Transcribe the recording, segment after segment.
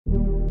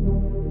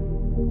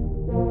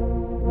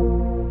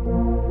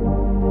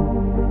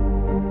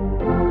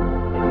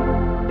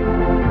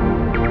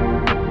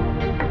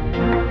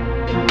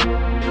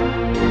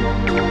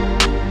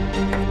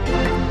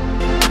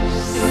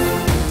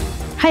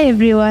Hi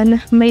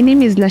everyone, my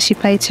name is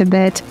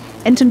Cheruiyot,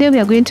 and today we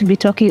are going to be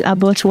talking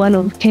about one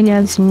of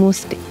Kenya's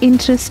most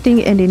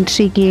interesting and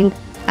intriguing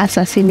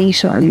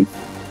assassinations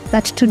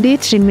that to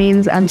date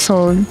remains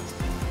unsolved.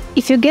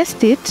 If you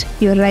guessed it,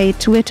 you're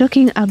right. We're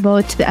talking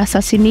about the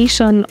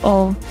assassination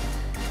of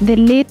the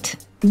late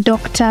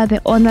Dr.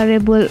 the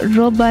Honorable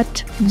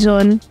Robert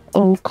John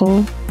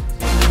Ouko.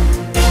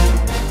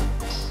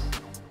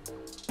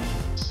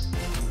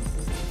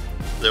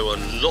 There were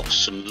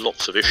lots and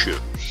lots of issues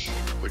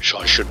which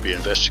I should be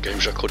investigating,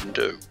 which I couldn't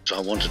do. So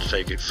I wanted to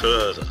take it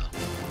further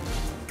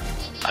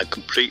and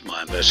complete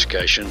my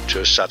investigation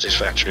to a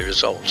satisfactory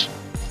result.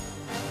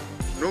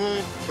 No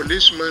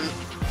policeman,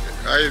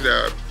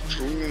 either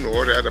Troon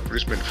or other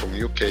policeman from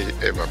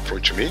UK ever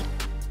approached me.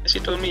 She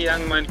told me,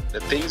 young man, the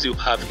things you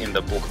have in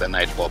the book, The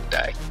Night Bob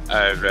Died,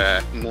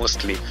 are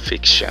mostly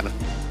fiction.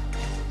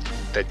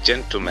 The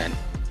gentlemen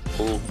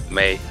who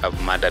may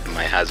have murdered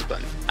my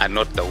husband are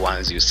not the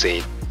ones you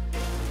say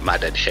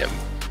murdered him.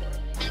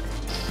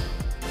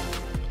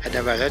 I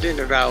never had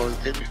any row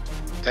with him.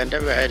 I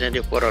never had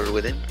any quarrel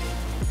with him.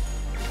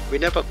 We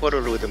never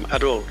quarreled with him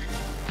at all.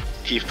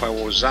 If I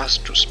was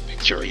asked to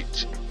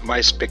speculate,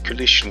 my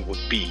speculation would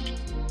be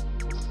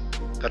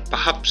that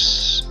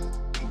perhaps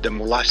the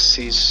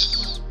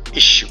Molasses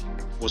issue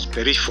was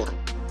peripheral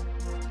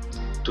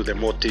to the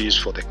motives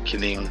for the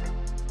killing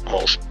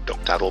of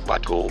Dr.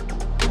 Robert Ouko.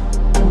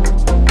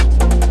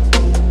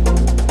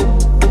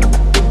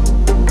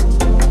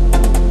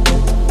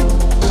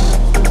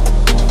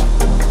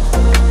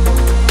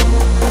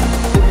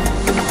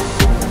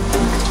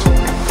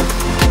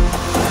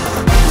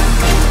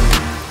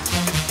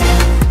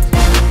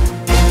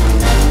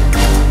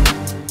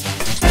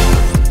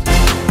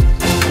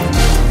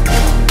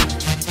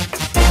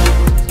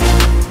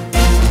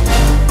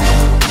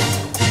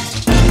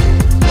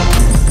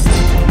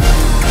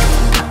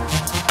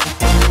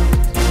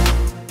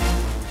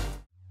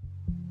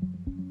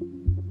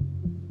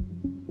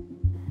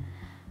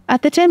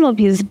 At the time of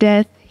his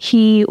death,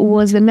 he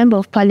was the Member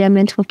of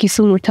Parliament for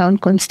Kisumu Town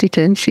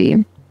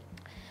constituency.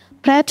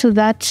 Prior to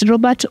that,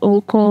 Robert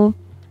Ouko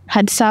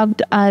had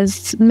served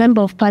as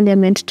Member of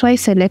Parliament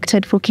twice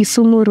elected for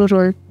Kisumu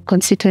Rural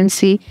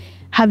constituency,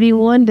 having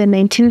won the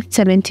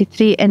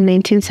 1973 and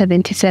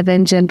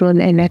 1977 general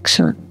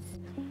elections.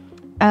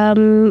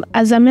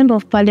 As a Member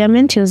of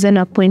Parliament, he was then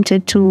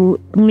appointed to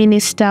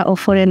Minister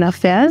of Foreign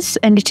Affairs,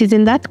 and it is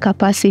in that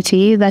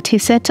capacity that he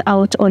set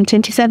out on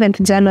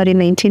 27th January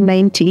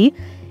 1990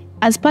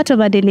 as part of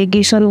a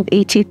delegation of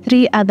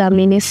 83 other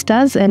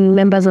ministers and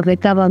members of the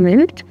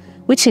government,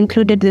 which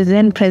included the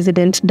then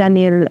President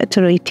Daniel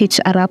Toroitich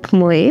Arap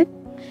Moi.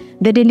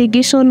 The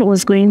delegation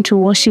was going to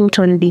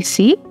Washington,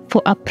 D.C.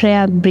 for a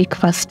prayer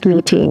breakfast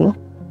meeting.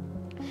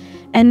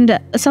 And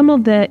some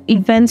of the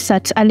events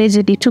that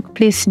allegedly took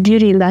place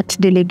during that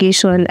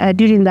delegation,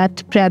 during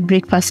that prayer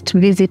breakfast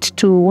visit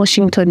to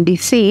Washington,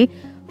 D.C.,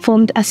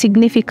 formed a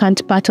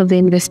significant part of the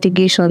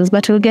investigations,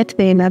 but we'll get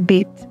there in a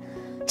bit.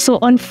 So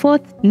on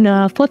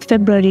 4th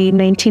February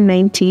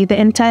 1990,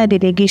 the entire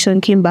delegation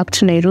came back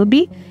to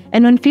Nairobi,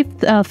 and on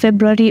 5th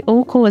February,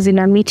 Ouko was in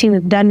a meeting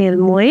with Daniel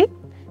Moi,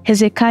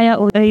 Hezekiah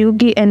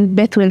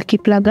Bethuel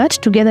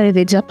together with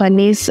the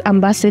Japanese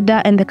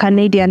ambassador and the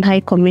Canadian High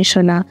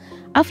Commissioner.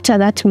 After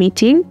that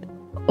meeting,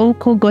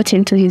 Ouko got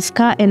into his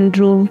car and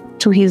drove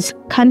to his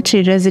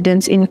country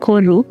residence in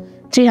Koru,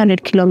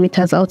 300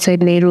 kilometers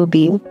outside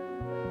Nairobi.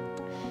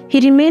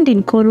 He remained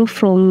in Koru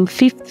from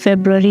 5th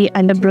February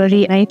and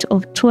February night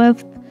of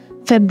 12th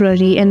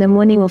February and the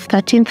morning of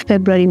 13th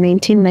February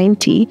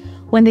 1990,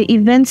 when the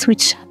events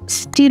which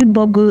still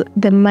boggle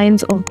the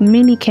minds of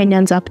many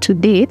Kenyans up to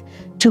date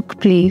took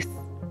place.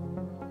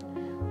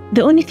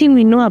 The only thing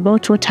we know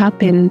about what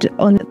happened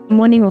on the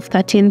morning of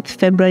 13th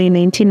February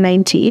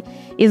 1990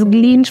 is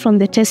gleaned from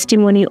the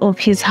testimony of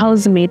his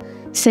housemate,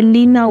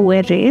 Selina,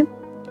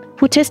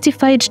 who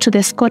testified to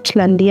the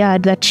Scotland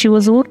Yard that she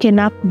was woken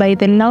up by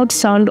the loud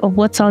sound of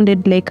what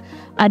sounded like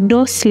a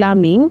door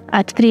slamming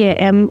at 3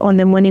 a.m. on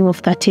the morning of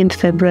 13th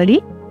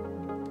February.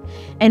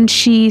 And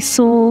she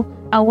saw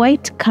a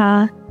white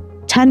car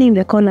turning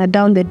the corner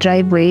down the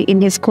driveway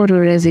in his Koru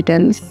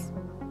residence.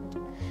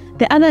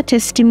 The other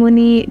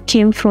testimony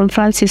came from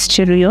Francis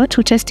Cheruiyot,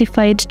 who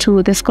testified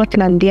to the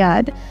Scotland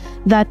Yard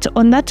that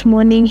on that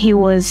morning he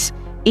was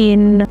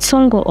in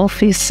Songo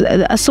office.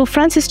 So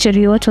Francis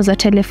Cheruiyot was a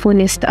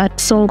telephonist at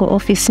Songo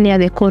office near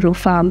the Koru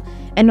farm.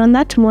 And on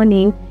that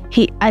morning,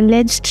 he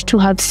alleged to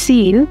have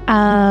seen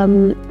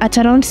at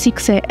around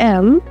 6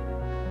 a.m.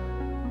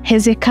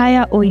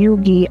 Hezekiah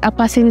Oyugi, a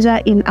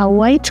passenger in a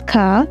white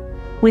car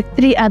with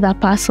 3 other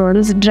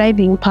persons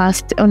driving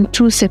past on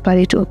 2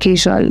 separate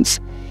occasions.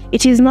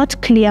 It is not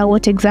clear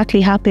what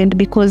exactly happened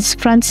because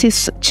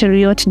Francis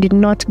Cheruiyot did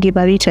not give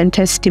a written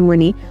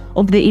testimony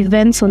of the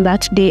events on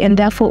that day, and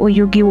therefore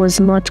Oyugi was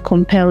not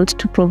compelled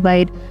to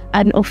provide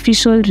an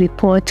official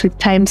report with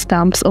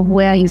timestamps of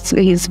where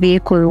his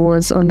vehicle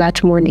was on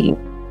that morning.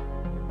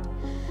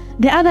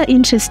 The other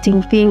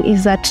interesting thing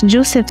is that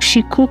Joseph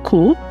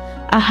Shikuku,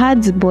 a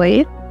herds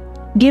boy,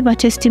 gave a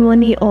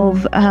testimony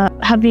of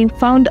having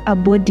found a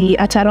body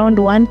at around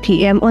 1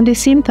 p.m. on the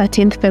same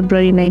 13th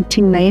February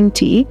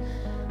 1990,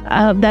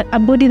 that a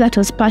body that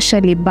was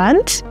partially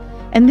burnt,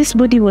 and this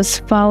body was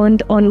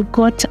found on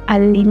Got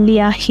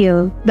Alila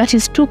Hill, that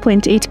is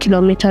 2.8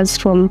 kilometers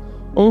from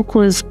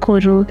Ouko's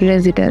Koru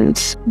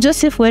residence.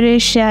 Joseph Were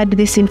shared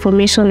this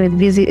information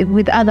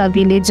with other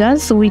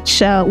villagers,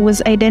 which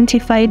was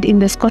identified in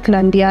the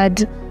Scotland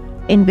Yard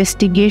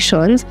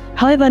investigations.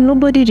 However,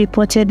 nobody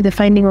reported the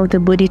finding of the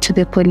body to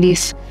the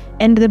police,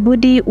 and the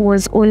body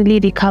was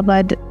only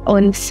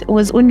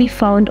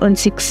found on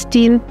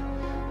 16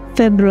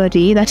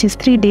 February, that is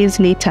 3 days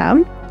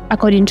later,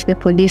 according to the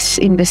police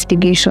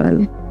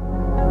investigation.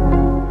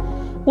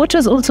 What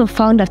was also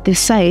found at the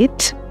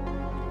site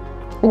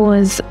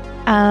was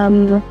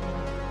a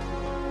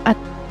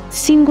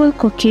single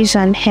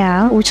Caucasian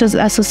hair, which was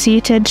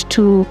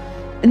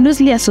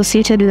loosely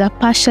associated with a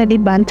partially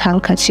burnt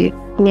handkerchief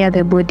near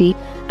the body.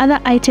 Other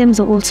items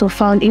were also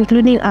found,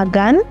 including a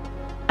gun,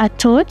 a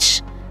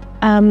torch,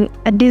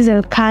 a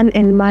diesel can,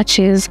 and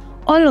matches.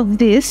 All of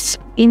this,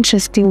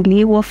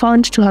 interestingly, were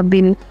found to have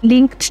been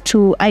linked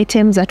to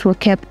items that were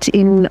kept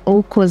in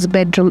Ouko's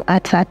bedroom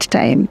at that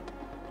time,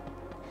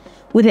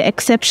 with the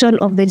exception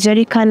of the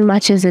jerry can,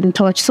 matches, and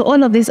torch. So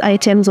all of these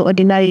items were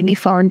ordinarily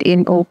found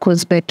in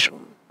Ouko's bedroom.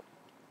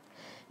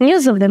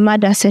 News of the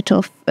murder set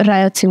off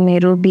riots in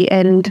Nairobi,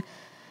 and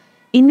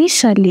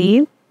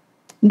initially,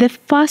 the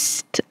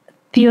first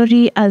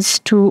theory as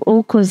to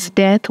Ouko's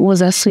death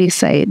was a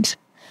suicide.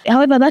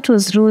 However, that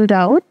was ruled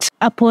out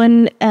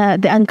upon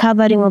the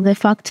uncovering of the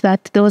fact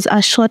that there was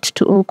a shot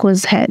to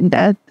Ouko's head,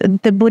 that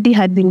the body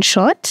had been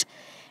shot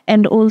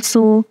and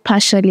also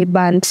partially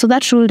burned. So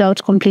that ruled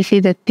out completely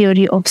the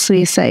theory of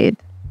suicide.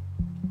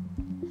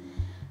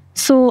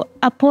 So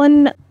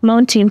upon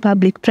mounting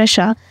public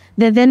pressure,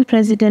 the then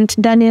President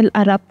Daniel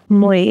Arap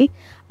Moi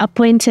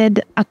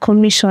appointed a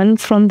commission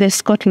from the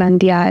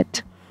Scotland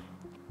Yard.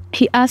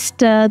 He asked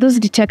those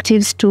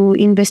detectives to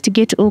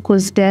investigate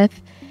Ouko's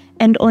death,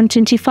 and on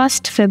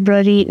 21st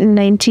February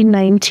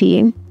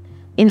 1990,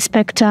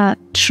 Inspector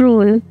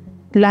Troon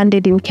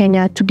landed in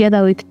Kenya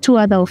together with 2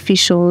 other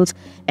officials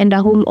and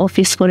a Home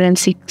Office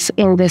forensics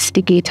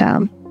investigator.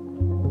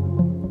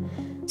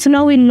 So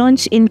now we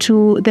launch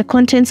into the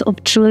contents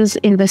of Troon's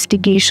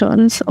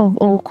investigations of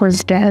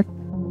Ouko's death.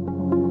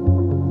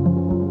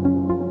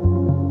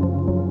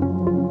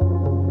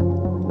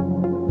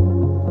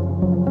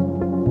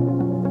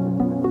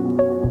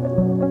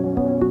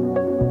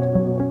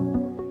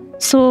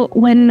 So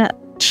when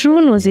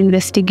Troon was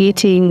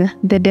investigating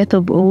the death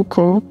of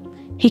Ouko,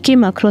 he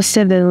came across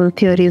several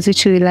theories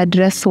which we will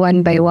address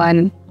one by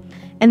one.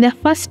 And the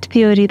first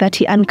theory that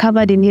he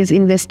uncovered in his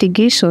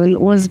investigation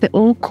was the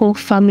Ouko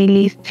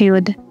family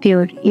feud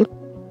theory.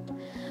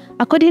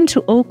 According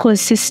to Ouko's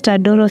sister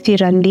Dorothy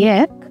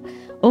Randiek,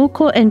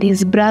 Ouko and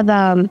his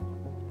brother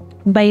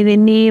by the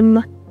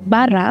name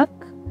Barak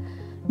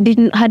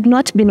had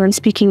not been on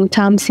speaking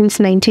terms since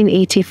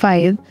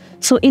 1985.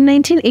 So in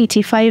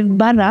 1985,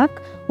 Barak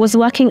was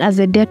working as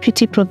a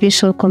deputy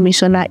provincial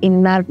commissioner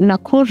in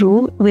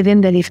Nakuru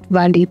within the Rift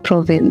Valley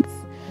province.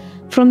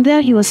 From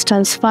there, he was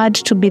transferred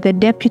to be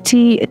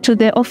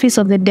the office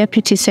of the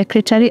deputy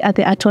secretary at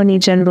the Attorney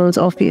General's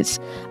office,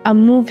 a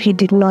move he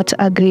did not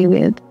agree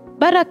with.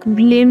 Barak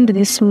blamed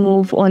this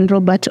move on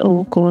Robert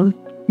Ouko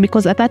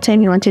because at that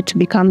time he wanted to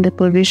become the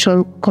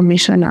provincial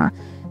commissioner.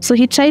 So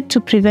he tried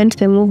to prevent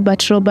the move,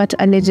 but Robert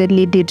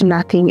allegedly did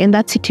nothing, and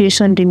that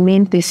situation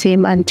remained the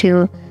same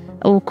until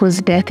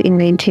Ouko's death in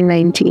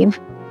 1990.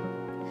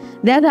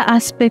 The other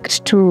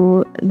aspect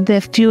to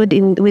the feud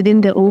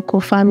within the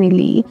Ouko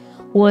family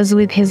was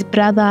with his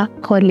brother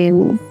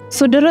Colin.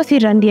 So Dorothy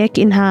Randiak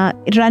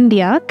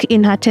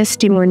in her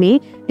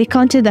testimony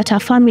recounted that a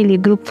family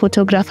group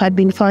photograph had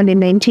been found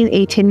in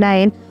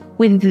 1989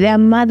 with their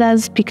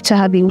mother's picture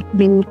having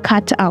been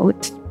cut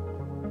out.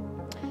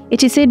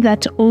 It is said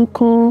that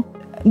Ouko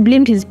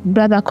blamed his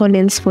brother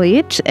Collins for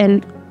it,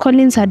 and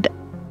Collins had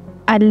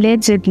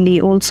allegedly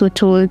also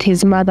told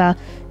his mother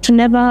to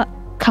never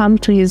come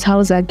to his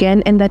house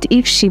again, and that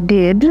if she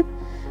did,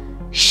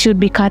 she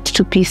should be cut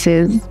to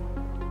pieces.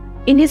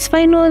 In his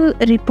final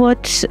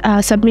report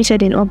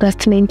submitted in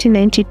August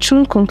 1990,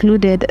 Troon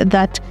concluded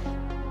that,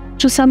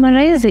 to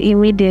summarize the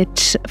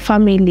immediate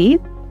family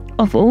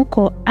of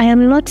Ouko, I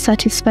am not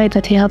satisfied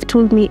that they have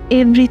told me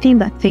everything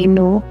that they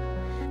know.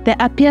 There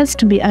appears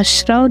to be a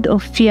shroud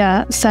of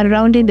fear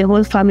surrounding the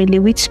whole family,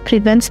 which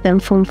prevents them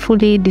from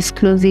fully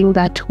disclosing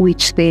that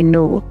which they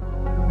know.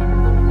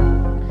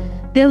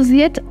 There was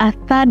yet a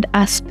third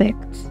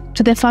aspect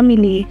to the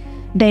family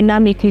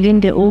dynamic within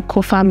the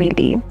Ouko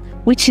family,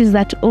 which is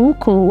that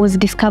Ouko was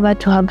discovered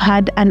to have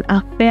had an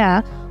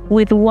affair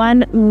with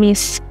one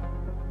Miss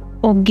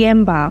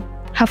Ogemba.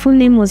 Her full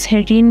name was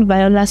Herin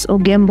Violas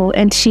Ogembo,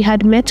 and she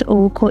had met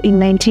Ouko in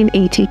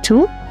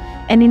 1982.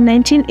 And in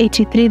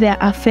 1983, their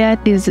affair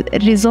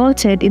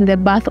resulted in the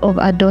birth of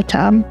a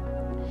daughter.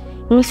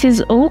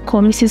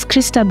 Mrs.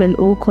 Christabel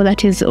Ouko,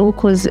 that is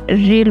Ouko's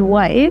real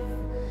wife,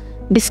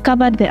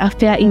 discovered the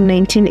affair in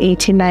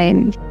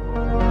 1989.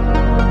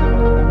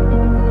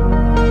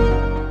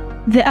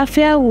 The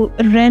affair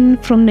ran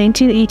from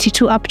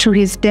 1982 up to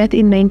his death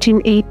in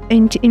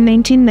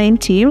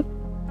 1990,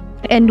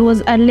 and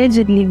was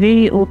allegedly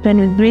very open,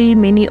 with very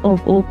many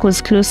of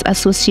Ouko's close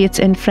associates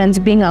and friends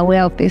being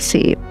aware of the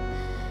same.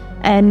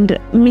 And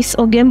Miss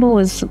Ogembo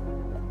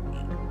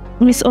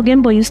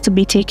used to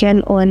be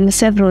taken on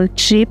several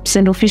trips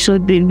and official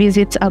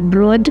visits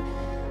abroad,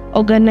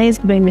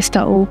 organized by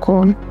Mr.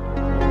 Ouko.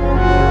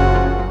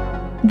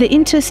 The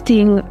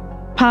interesting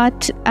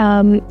part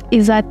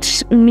is that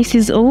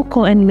Mrs.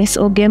 Ouko and Miss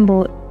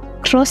Ogembo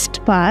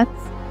crossed paths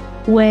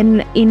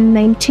when, in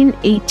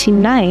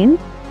 1989,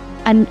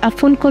 a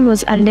phone call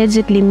was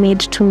allegedly made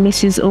to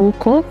Mrs.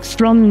 Ouko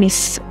from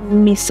Miss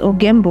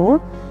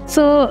Ogembo.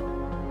 So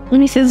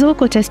Mrs.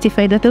 Ouko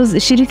testified that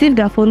she received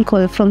a phone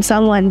call from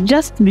someone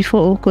just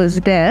before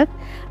Ouko's death,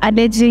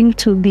 alleging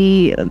to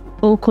be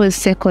Ouko's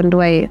second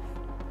wife.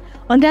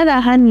 On the other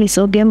hand, Miss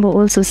Ogembo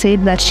also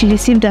said that she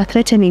received a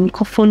threatening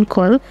phone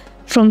call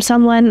from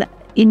someone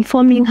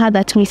informing her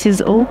that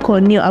Mrs.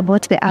 Ouko knew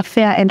about the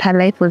affair and her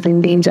life was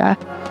in danger.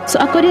 So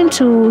according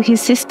to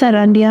his sister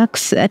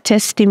Randiak's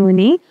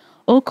testimony,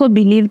 Ouko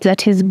believed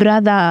that his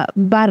brother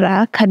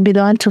Barak had been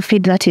the one to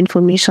feed that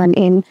information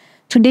in.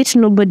 To date,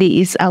 nobody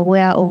is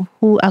aware of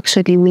who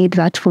actually made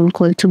that phone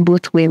call to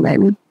both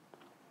women.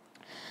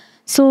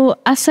 So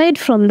aside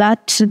from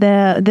that,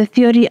 the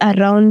theory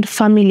around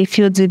family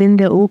feuds within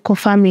the Ouko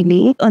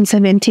family, on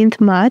 17th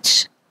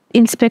March,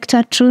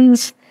 Inspector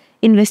Troon's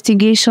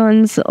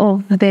investigations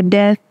of the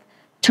death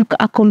took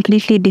a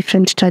completely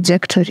different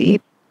trajectory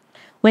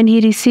when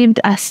he received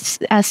a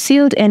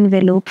sealed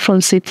envelope from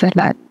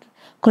Switzerland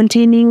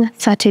containing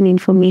certain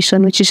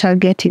information, which we shall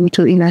get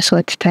into in a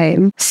short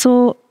time.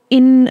 So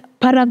in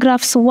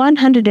paragraphs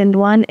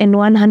 101 and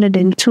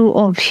 102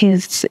 of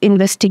his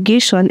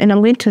investigation, and I'm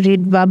going to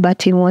read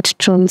verbatim what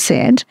Troon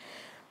said,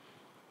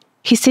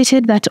 he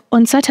stated that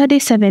on Saturday,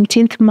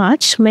 17th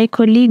March, my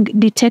colleague,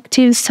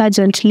 Detective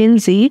Sergeant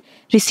Lindsay,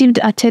 received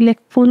a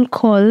telephone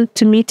call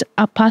to meet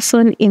a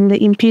person in the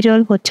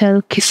Imperial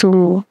Hotel,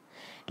 Kisumu.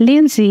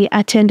 Lindsay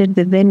attended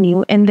the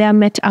venue and there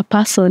met a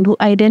person who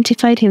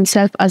identified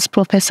himself as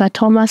Professor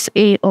Thomas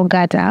A.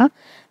 Ogada,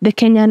 the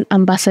Kenyan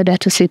ambassador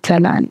to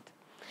Switzerland.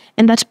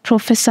 And that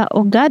Professor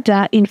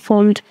Ogada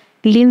informed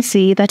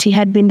Lindsay that he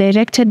had been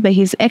directed by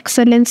His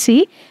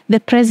Excellency,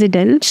 the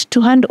President, to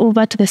hand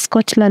over to the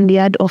Scotland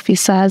Yard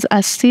officers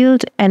a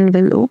sealed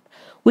envelope,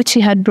 which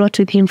he had brought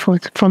with him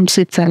from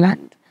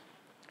Switzerland.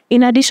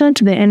 In addition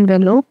to the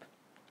envelope,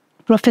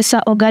 Professor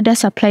Ogada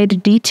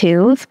supplied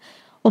details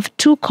of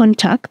two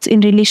contacts in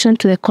relation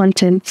to the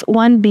contents,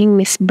 one being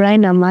Miss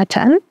Bryna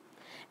Matan,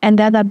 and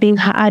the other being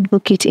her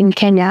advocate in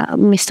Kenya,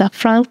 Mr.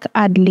 Frank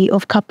Adley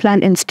of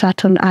Kaplan and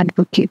Stratton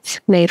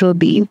Advocates,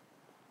 Nairobi.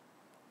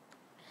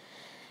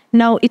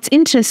 Now, it's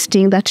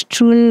interesting that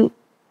Troon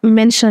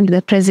mentioned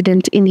the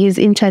president in his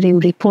interim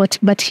report,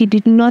 but he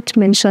did not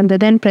mention the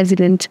then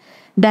president,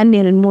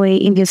 Daniel Moi,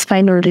 in his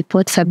final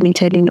report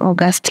submitted in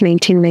August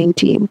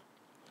 1990.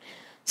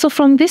 So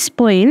from this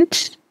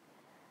point,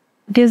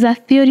 there's a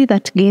theory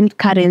that gained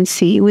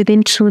currency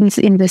within Troon's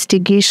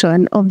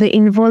investigation of the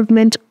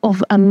involvement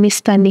of a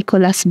Mr.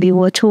 Nicholas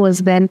Biwott, who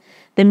was then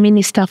the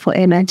Minister for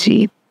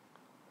Energy.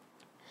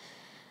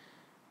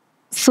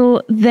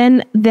 So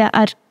then there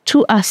are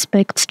two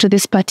aspects to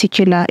this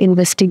particular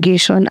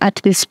investigation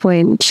at this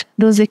point.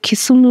 There's the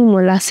Kisumu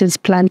Molasses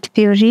plant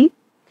theory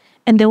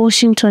and the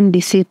Washington,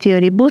 D.C.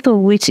 theory, both of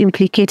which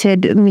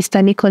implicated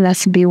Mr.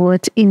 Nicholas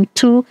Biwott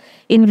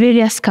in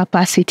various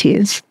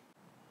capacities.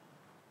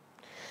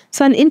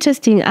 So an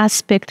interesting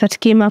aspect that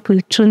came up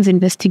with Troon's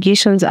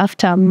investigations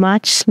after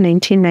March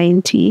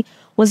 1990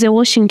 was the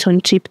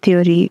Washington trip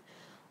theory,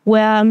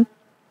 where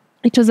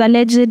it was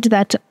alleged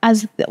that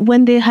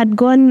when they had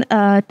gone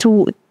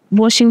to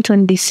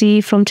Washington,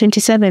 D.C. from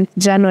 27th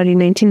January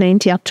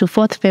 1990 up to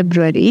 4th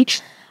February,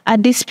 a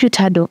dispute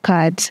had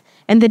occurred.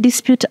 And the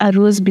dispute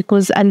arose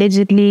because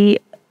allegedly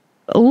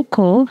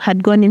Ouko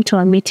had gone into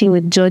a meeting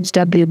with George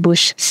W.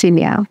 Bush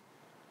Sr.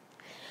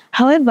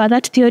 However,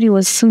 that theory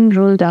was soon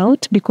ruled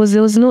out because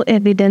there was no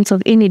evidence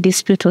of any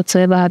dispute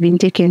whatsoever having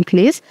taken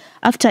place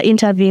after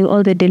interviewing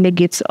all the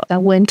delegates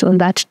that went on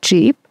that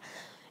trip.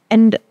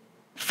 And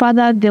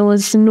further, there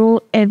was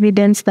no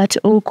evidence that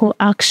Ouko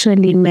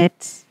actually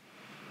met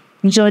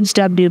George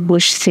W.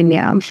 Bush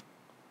Sr.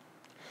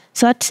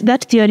 So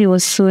that theory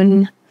was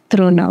soon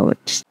thrown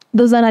out.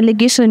 There was an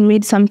allegation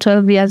made some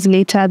 12 years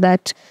later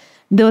that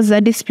there was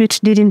a dispute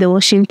during the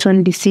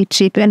Washington, D.C.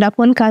 trip, and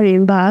upon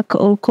coming back,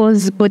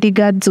 Ouko's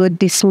bodyguards were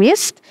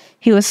dismissed.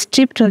 He was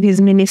stripped of his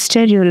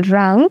ministerial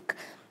rank,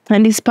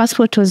 and his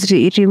passport was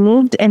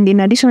removed, and in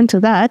addition to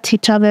that, he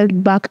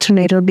traveled back to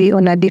Nairobi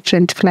on a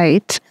different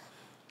flight.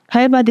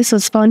 However, this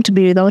was found to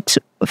be without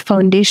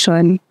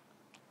foundation,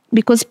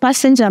 because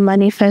passenger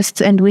manifests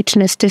and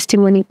witness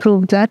testimony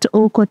proved that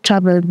Ouko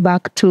traveled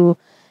back to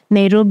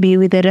Nairobi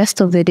with the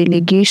rest of the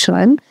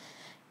delegation,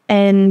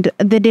 and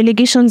the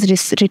delegation's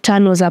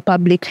return was a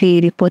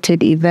publicly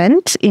reported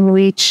event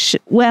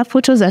where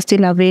photos are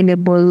still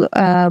available,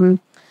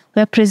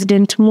 where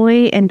President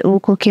Moi and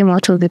Ouko came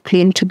out of the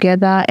plane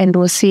together and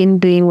was seen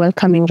doing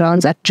welcoming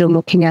rounds at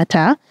Jomo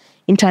Kenyatta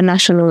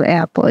International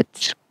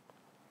Airport.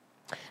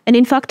 And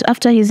in fact,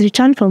 after his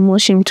return from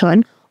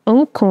Washington,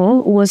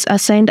 Ouko was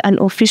assigned an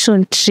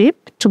official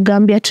trip to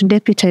Gambia to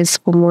deputize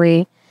for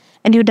Moi,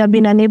 and he would have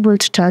been unable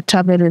to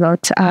travel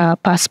without a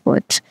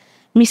passport.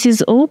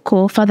 Mrs.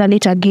 Ouko further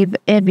later gave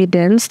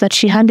evidence that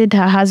she handed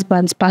her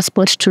husband's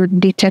passport to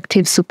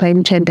Detective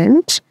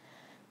Superintendent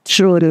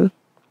Troon.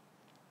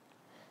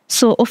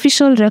 So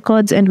official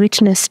records and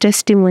witness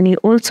testimony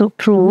also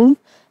prove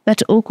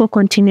that Ouko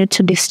continued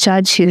to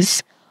discharge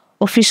his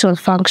official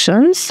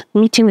functions,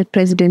 meeting with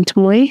President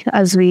Moi,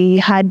 as we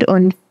had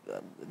on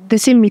the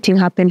same meeting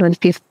happened on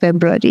 5th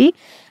February,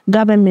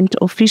 government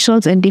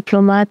officials and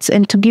diplomats,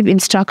 and to give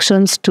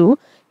instructions to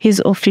his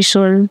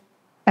official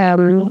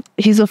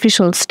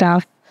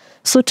staff.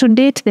 So to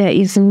date, there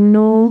is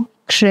no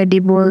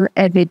credible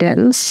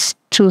evidence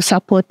to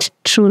support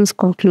Troon's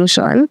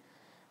conclusion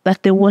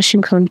that the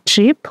Washington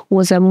trip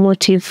was a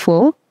motive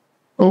for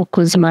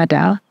Ouko's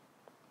murder.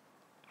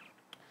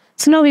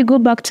 So now we go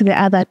back to the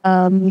other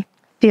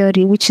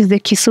theory, which is the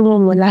Kisumu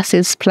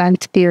Molasses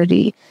plant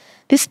theory.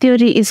 This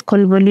theory is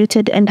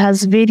convoluted and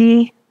has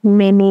very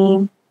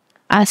many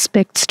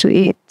aspects to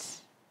it.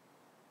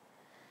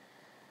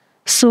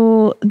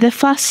 So the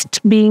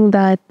first being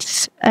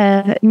that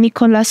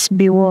Nicholas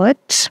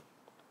Biwott,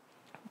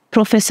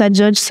 Professor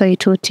George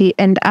Saitoti,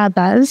 and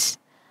others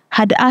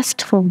had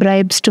asked for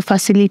bribes to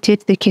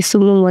facilitate the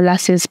Kisumu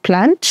Molasses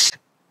plant.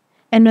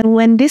 And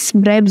when these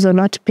bribes were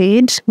not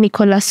paid,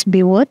 Nicholas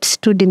Biwott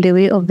stood in the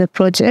way of the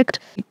project.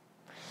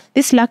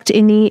 This lacked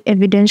any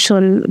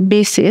evidential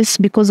basis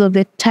because of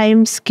the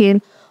time scale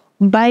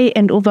by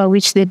and over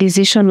which the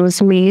decision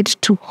was made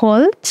to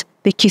halt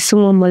the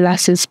Kisumu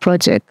Molasses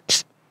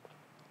project.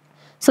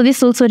 So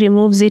this also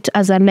removes it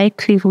as a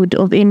likelihood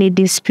of any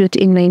dispute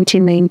in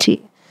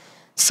 1990.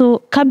 So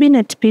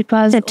cabinet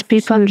papers,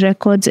 paper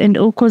records, and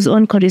Ouko's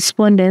own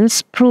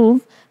correspondence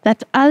prove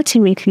that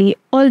ultimately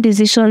all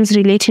decisions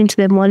relating to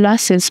the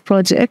Molasses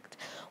project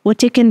were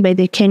taken by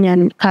the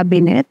Kenyan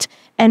cabinet,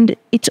 and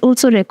it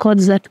also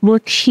records that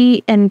both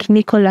he and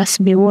Nicholas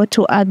Biwott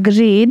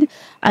agreed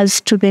as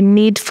to the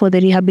need for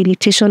the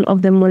rehabilitation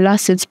of the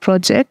Molasses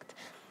project,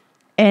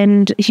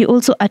 and he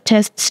also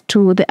attests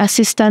to the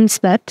assistance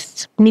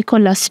that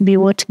Nicholas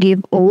Biwott gave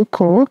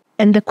Ouko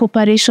and the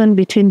cooperation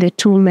between the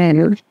two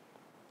men.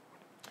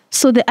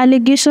 So the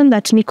allegation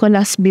that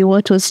Nicholas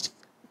Biwott was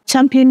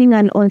championing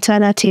an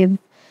alternative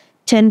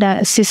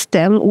tender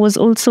system was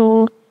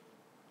also,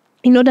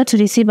 in order to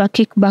receive a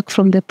kickback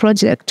from the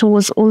project,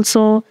 was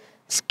also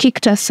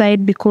kicked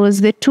aside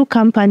because the two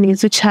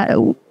companies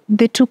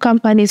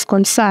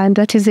concerned,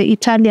 that is the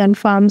Italian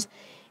firms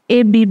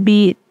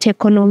ABB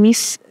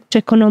Tecnomasio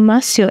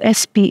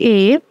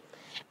SPA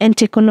and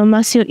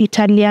Tecnomasio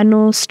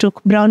Italiano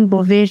 / Brown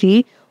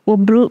Boveri, were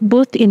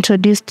both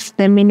introduced to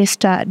the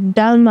minister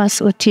Dalmas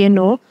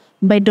Otieno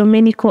by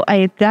Domenico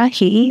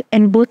Airahi,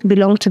 and both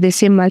belong to the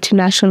same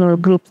multinational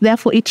group.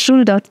 Therefore, it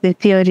ruled out the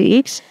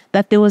theory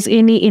that there was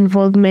any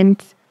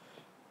involvement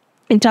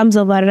in terms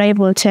of a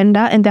rival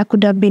tender, and there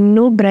could have been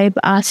no bribe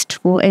asked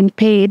for and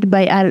paid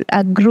by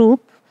a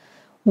group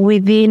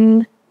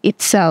within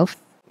itself,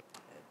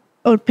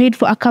 or paid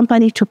for a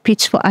company to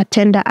pitch for a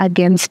tender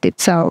against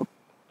itself.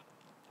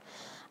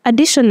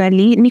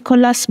 Additionally,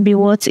 Nicholas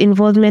Biwott's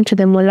involvement with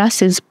the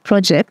Molasses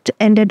project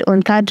ended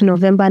on 3rd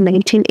November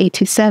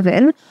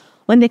 1987,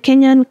 when the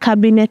Kenyan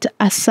cabinet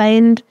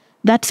assigned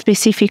that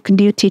specific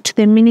duty to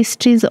the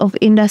Ministries of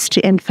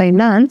Industry and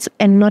Finance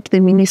and not the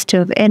Ministry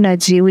of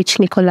Energy, which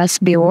Nicholas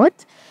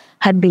Biwott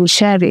had been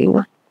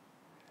sharing.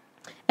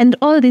 And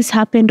all this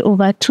happened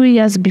over 2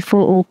 years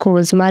before Ouko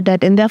was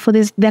murdered, and therefore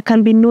there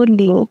can be no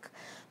link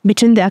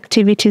between the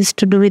activities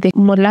to do with the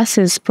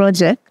Molasses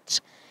project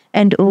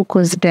and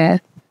Ouko's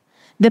death.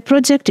 The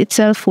project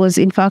itself was,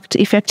 in fact,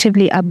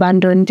 effectively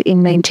abandoned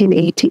in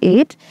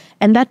 1988,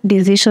 and that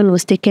decision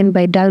was taken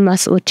by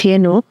Dalmas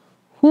Otieno,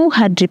 who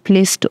had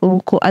replaced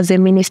Ouko as a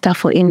Minister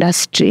for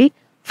Industry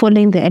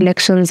following the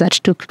elections that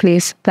took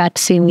place that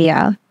same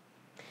year.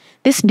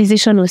 This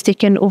decision was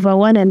taken over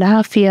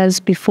 1.5 years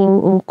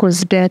before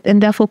Ouko's death,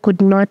 and therefore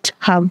could not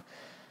have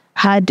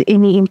had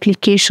any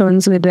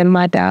implications with the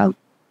murder.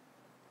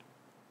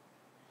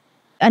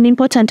 An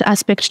important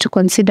aspect to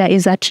consider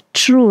is that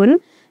Troon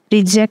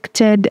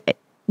rejected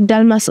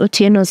Dalmas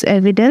Otieno's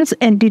evidence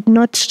and did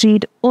not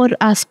read or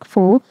ask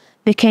for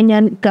the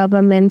Kenyan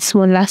government's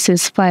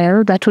Molasses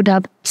file that would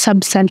have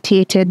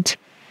substantiated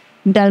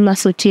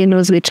Dalmas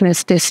Otieno's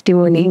witness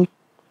testimony.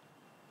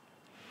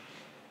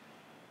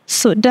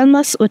 So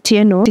Dalmas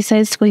Otieno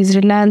decides for his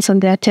reliance on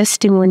their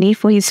testimony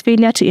for his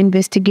failure to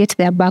investigate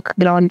their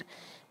background,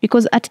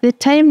 because at the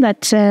time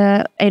that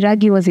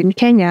Airahi was in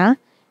Kenya,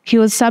 he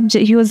was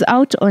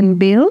out on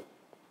bail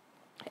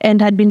and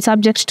had been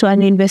subject to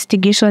an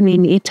investigation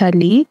in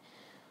Italy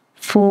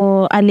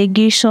for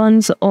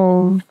allegations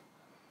of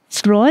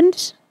fraud,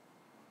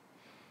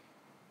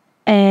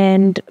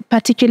 and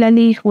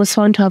particularly was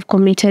found to have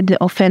committed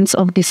the offense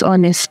of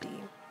dishonesty.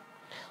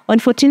 On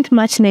 14th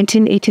March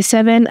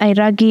 1987,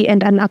 Iragi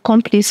and an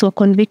accomplice were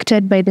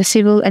convicted by the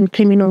Civil and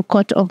Criminal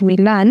Court of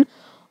Milan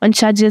on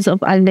charges of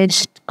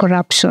alleged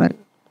corruption.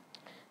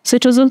 So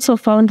it was also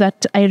found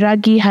that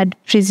Iragi had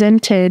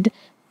presented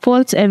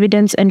false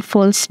evidence and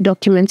false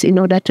documents in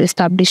order to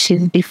establish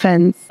his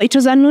defense. It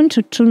was unknown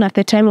to Troon at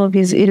the time of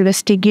his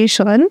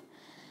investigation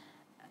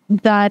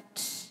that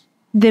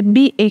the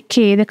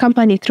BAK, the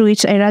company through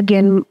which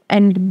Iragi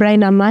and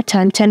Bryna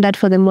Matan tendered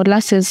for the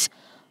Molasses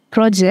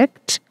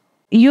project,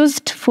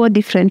 used 4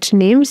 different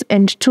names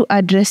and 2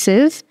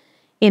 addresses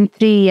in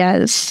 3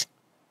 years.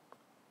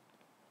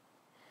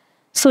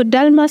 So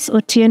Dalmas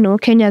Otieno,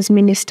 Kenya's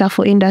Minister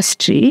for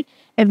Industry,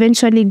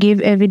 eventually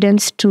gave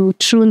evidence to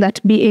Troon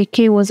that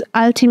BAK was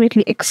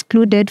ultimately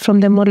excluded from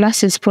the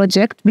Molasses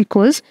project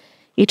because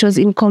it was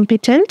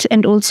incompetent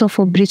and also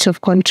for breach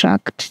of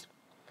contract.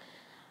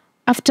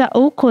 After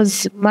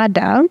Ouko's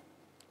murder,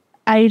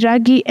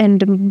 Iragi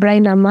and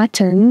Bryna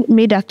Matan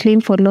made a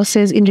claim for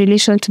losses in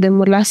relation to the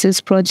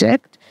Molasses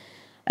project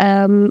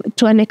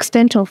to an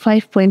extent of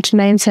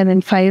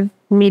 $5.975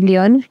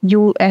 million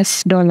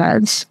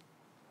US.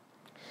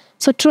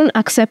 So Troon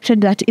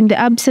accepted that in the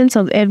absence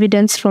of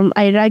evidence from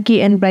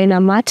Iragi and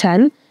Bryna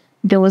Matan,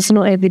 there was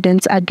no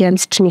evidence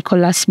against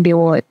Nicholas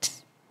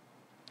Biwott.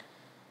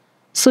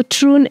 So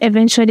Troon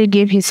eventually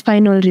gave his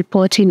final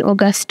report in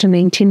August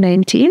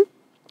 1990,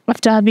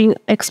 after having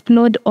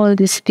explored all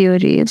these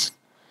theories.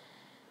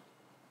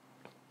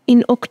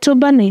 In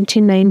October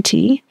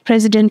 1990,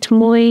 President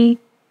Moi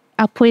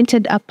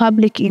appointed a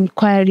public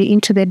inquiry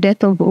into the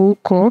death of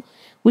Ouko,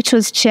 which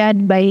was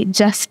chaired by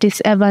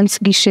Justice Evans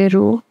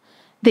Gisheru.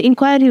 The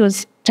inquiry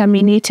was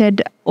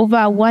terminated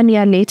over 1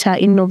 year later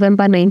in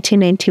November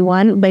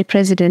 1991 by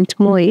President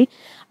Moi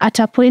at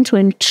a point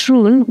when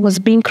Troon was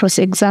being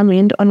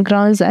cross-examined on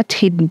grounds that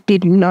he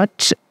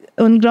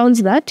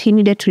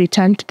needed to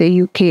return to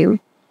the UK.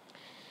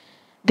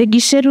 The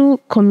Gisheru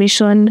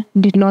Commission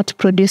did not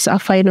produce a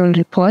final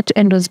report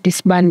and was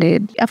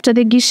disbanded. After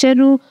the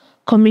Gisheru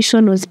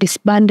Commission was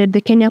disbanded,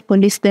 the Kenya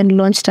Police then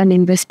launched an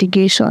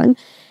investigation.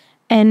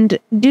 And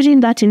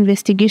during that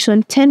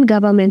investigation, 10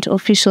 government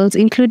officials,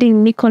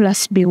 including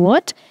Nicholas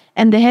Biwott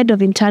and the head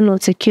of internal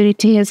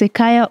security,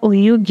 Hezekiah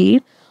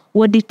Oyugi,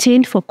 were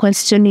detained for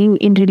questioning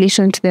in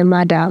relation to the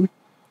murder.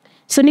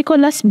 So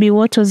Nicholas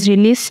Biwott was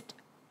released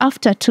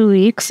after 2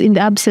 weeks in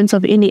the absence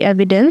of any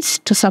evidence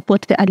to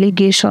support the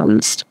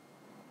allegations.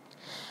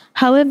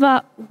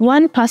 However,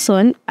 one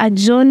person,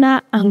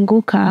 Ajona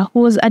Anguka, who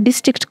was a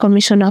district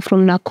commissioner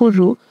from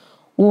Nakuru,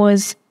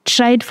 was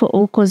tried for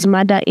Ouko's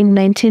murder in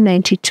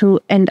 1992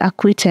 and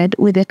acquitted,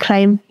 with the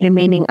crime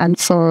remaining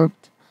unsolved.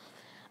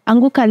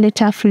 Anguka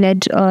later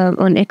fled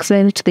on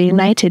exile to the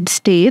United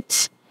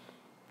States,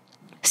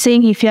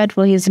 saying he feared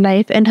for his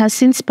life, and has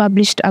since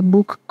published a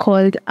book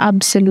called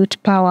Absolute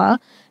Power,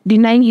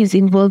 denying his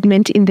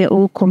involvement in the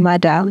Ouko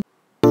murder.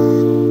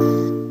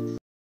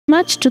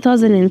 March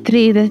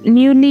 2003, the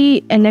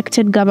newly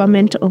elected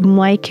government of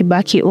Mwai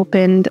Kibaki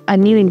opened a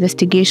new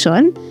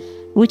investigation,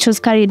 which was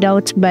carried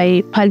out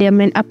by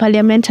a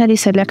parliamentary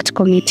select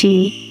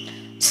committee.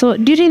 So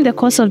during the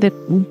course of the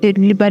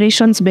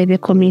deliberations by the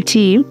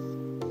committee,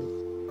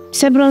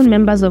 several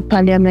members of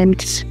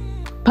parliament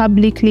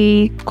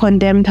publicly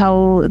condemned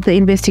how the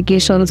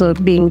investigations were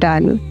being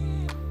done.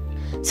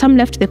 Some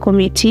left the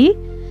committee,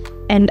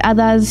 and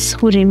others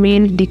who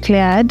remained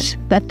declared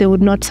that they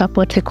would not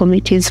support the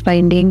committee's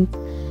finding.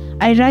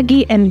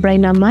 Iragi and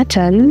Bryna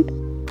Matan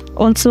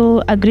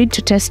also agreed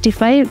to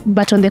testify,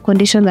 but on the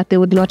condition that they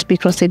would not be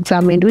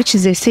cross-examined, which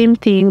is the same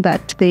thing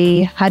that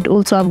they had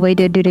also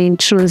avoided during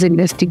Troon's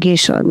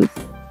investigation.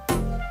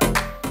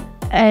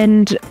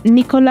 And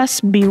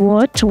Nicholas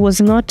Biwott was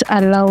not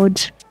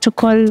allowed to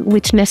call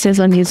witnesses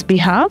on his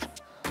behalf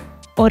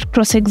or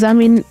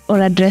cross-examine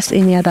or address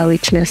any other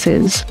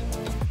witnesses.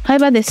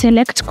 However, the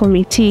select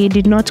committee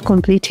did not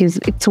complete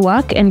its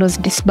work and was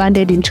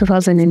disbanded in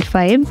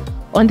 2005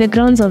 on the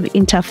grounds of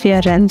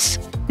interference.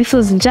 This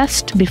was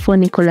just before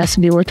Nicholas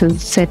Biwott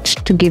was set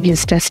to give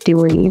his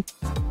testimony.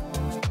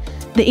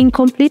 The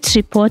incomplete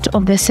report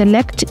of the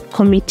select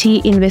committee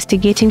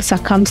investigating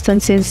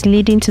circumstances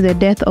leading to the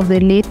death of the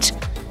late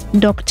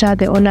Dr.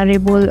 the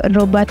Honorable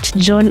Robert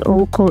John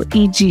Ouko,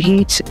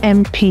 EGH,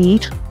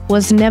 MP,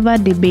 was never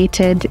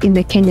debated in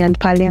the Kenyan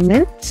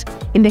Parliament,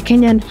 in the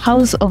Kenyan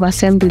House of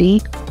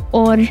Assembly,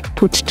 or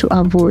put to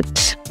a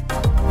vote.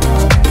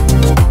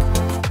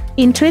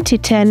 In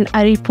 2010,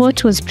 a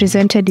report was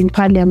presented in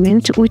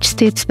Parliament which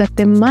states that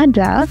the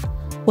murder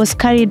was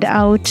carried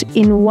out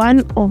in one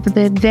of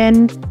the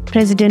then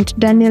President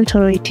Daniel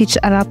Toroitich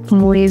Arap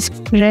Moi's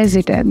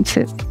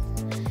residences.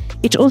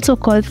 It also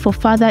called for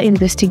further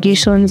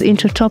investigations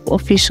into top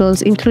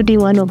officials, including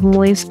one of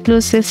Moi's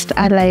closest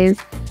allies,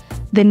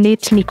 the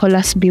late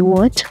Nicholas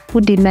Biwott,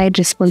 who denied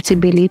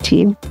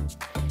responsibility.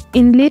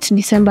 In late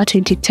December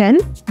 2010,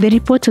 the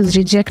report was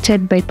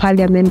rejected by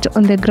Parliament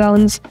on the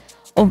grounds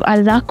of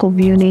a lack of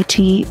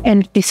unity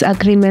and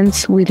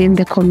disagreements within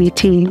the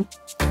committee.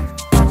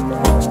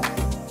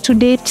 To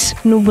date,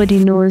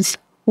 nobody knows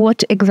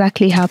what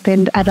exactly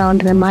happened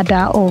around the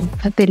murder of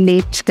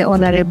the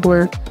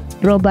Honorable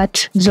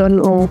Robert John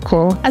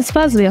Ouko. As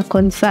far as we are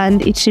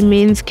concerned, it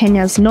remains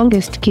Kenya's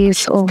longest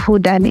case of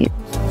whodunit.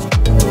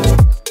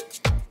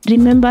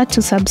 Remember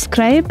to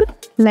subscribe,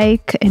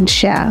 like, and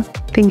share.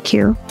 Thank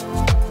you.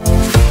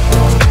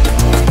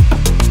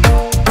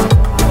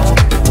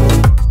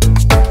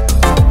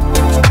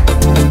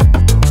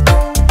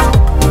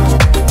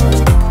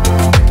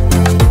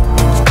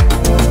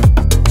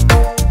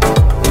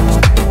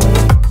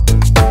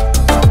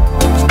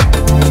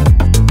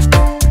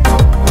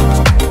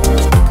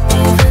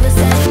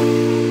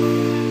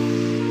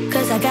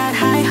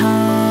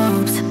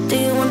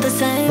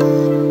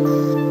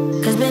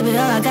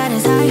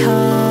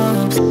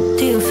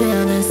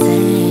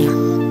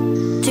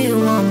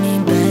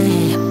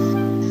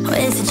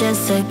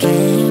 Just a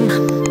game,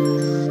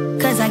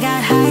 'cause I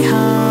got high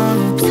hopes.